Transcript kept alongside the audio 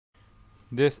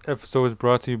This episode is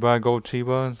brought to you by Gold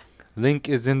Chivas. Link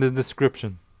is in the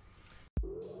description.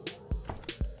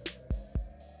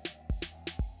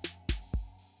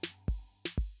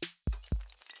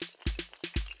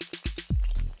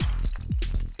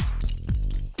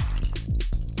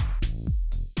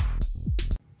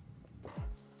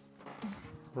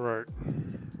 Right.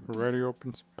 Ready to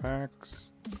open some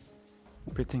packs.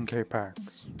 15k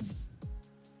packs.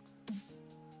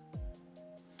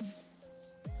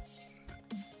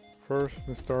 First,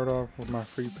 let's start off with my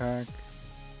free pack.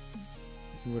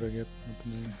 See what I get up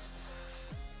in there.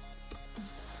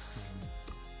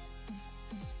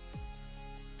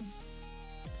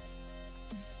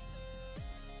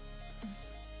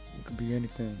 It could be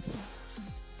anything.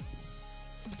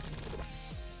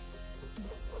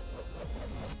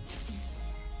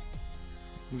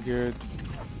 We get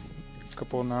a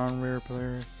couple non-rare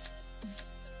players.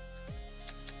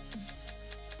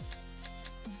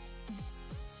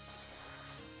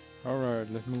 Alright,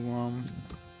 let's move on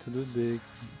to the big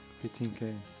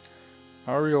 15k.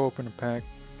 I already opened a pack,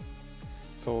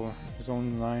 so there's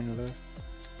only 9 left.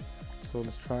 So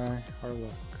let's try our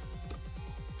luck.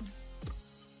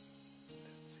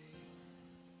 Let's see.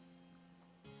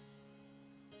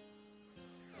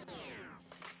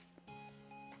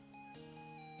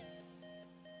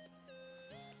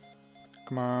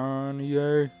 Come on,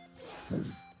 EA.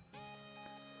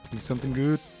 Need something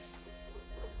good.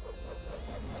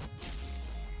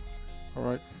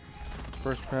 Alright,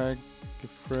 first pack, get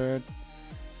Fred,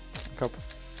 a couple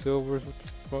silvers, what the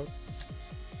fuck?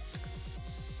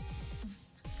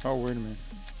 Oh, wait a minute.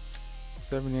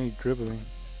 78 dribbling.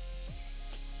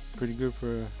 Pretty good for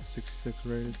a 66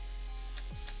 rated.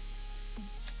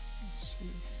 Let's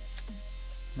see.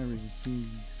 Never even seen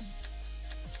these.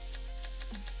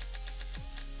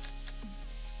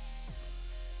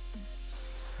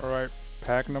 Alright,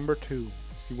 pack number 2.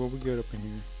 See what we get up in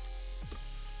here.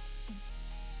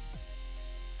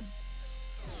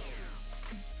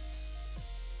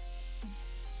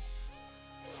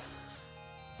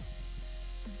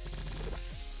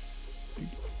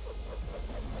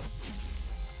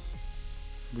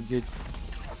 We get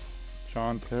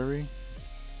John Terry.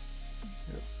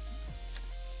 Yep.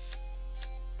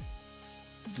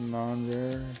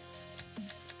 Non-rare.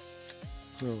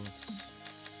 Who else?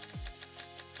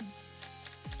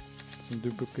 Some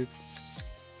duplicates.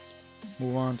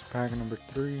 Move on to pack number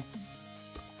 3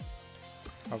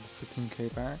 of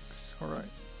 15k packs. Alright.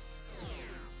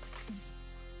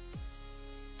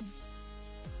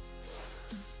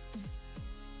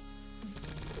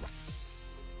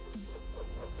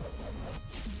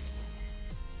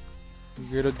 You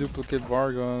get a duplicate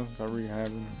Vargas. I already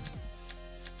have him.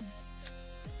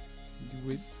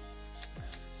 Do it.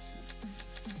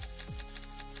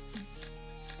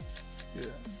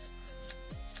 Yeah.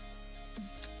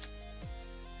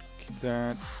 Keep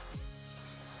that.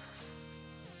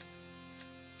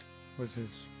 What's this?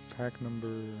 Pack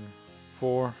number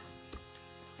 4.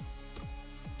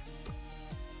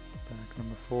 Pack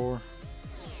number 4.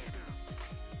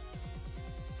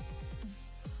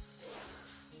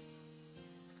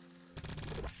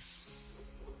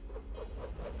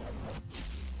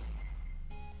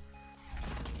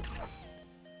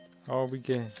 Oh, we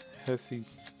get Hesse. I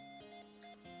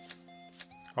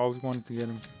always wanted to get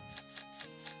him.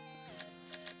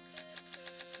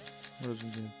 What does we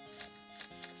get?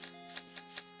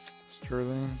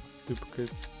 Sterling,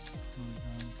 duplicate.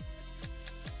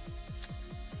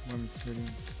 Women's City.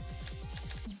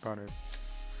 That's about it.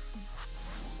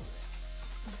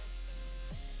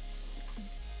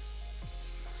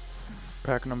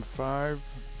 Pack number 5.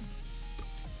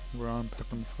 We're on pack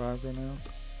number 5 right now.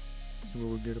 See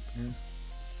what we get up here.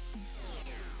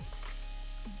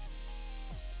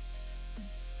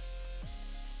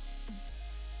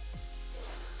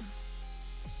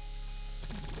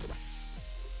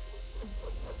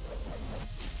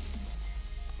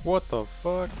 What the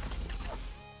fuck?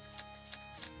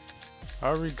 I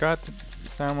already got the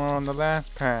salmon on the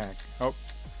last pack. Oh,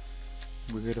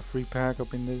 we get a free pack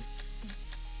up in this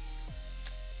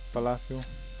Palacio. I'm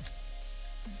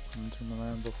gonna turn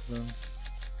around both of them.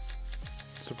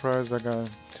 Surprised I got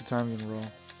 2 times in a row.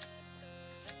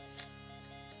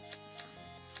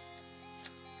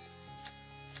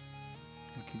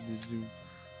 I'll keep this dude.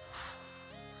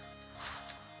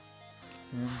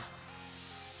 And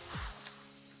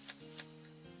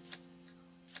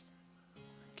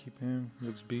keep him.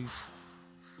 Looks beast.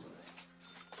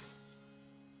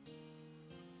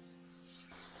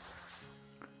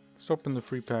 Let's open the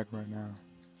free pack right now.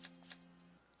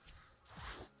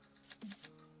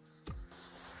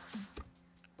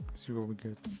 See what we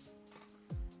get.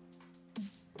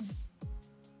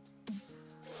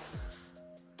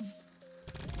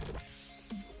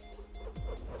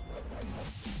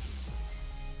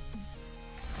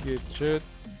 get shit.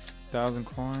 1,000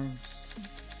 coins.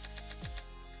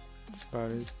 That's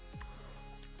about it.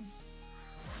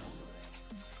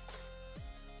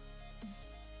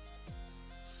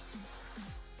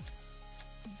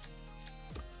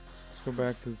 Let's go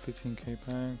back to the 15k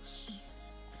packs.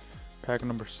 Pack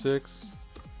number 6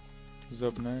 is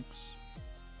up next.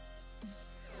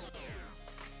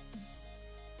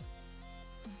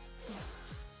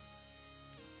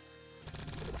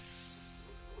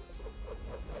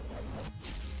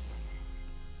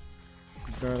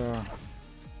 Got a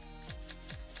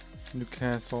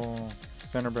Newcastle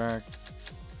center back,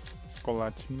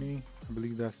 Colacini, I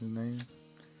believe that's his name.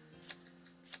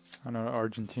 An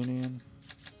Argentinian.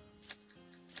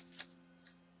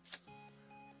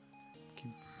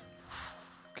 Keep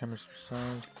chemistry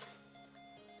side.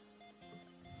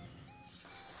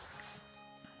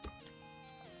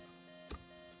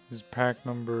 This is pack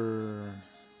number,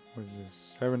 what is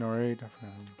this, 7 or 8? I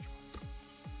forgot.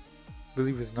 I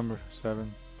believe it's number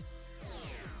 7.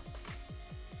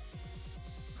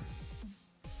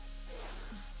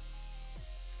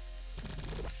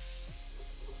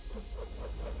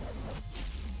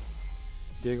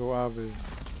 Diego Alves,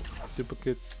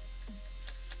 duplicate.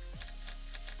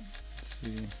 Let's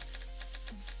see.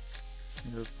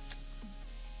 Yep.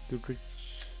 Duplicate.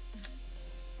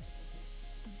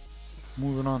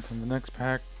 Moving on to the next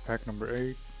pack, pack number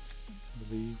 8, I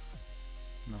believe.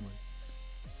 No,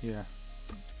 wait. Yeah.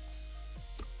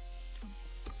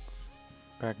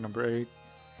 Pack number 8.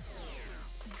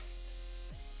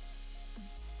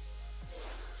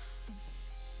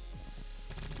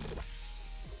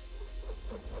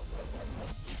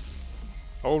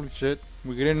 Holy shit,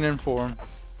 we get in for him.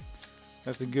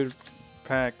 That's a good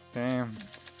pack, damn.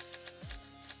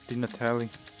 Di Natale,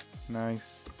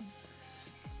 nice.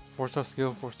 4-star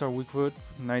skill, 4-star weak foot,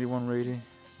 91 rating.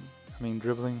 I mean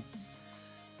dribbling,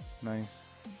 nice.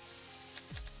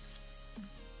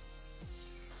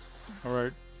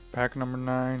 Alright, pack number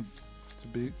 9. To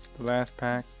be the last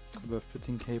pack of the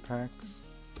 15k packs.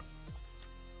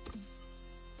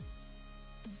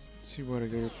 Let's see what I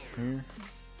get here.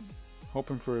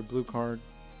 Hoping for a blue card.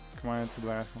 Come on, it's the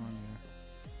last one,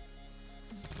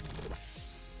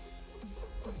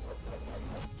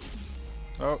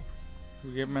 yeah. Oh,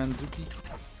 we get Mandzukic.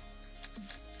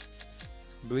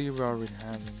 I believe we already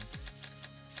have him.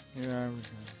 Yeah, I already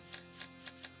have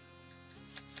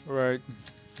him. Alright,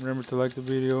 remember to like the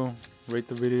video, rate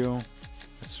the video,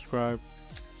 subscribe.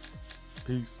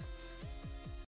 Peace.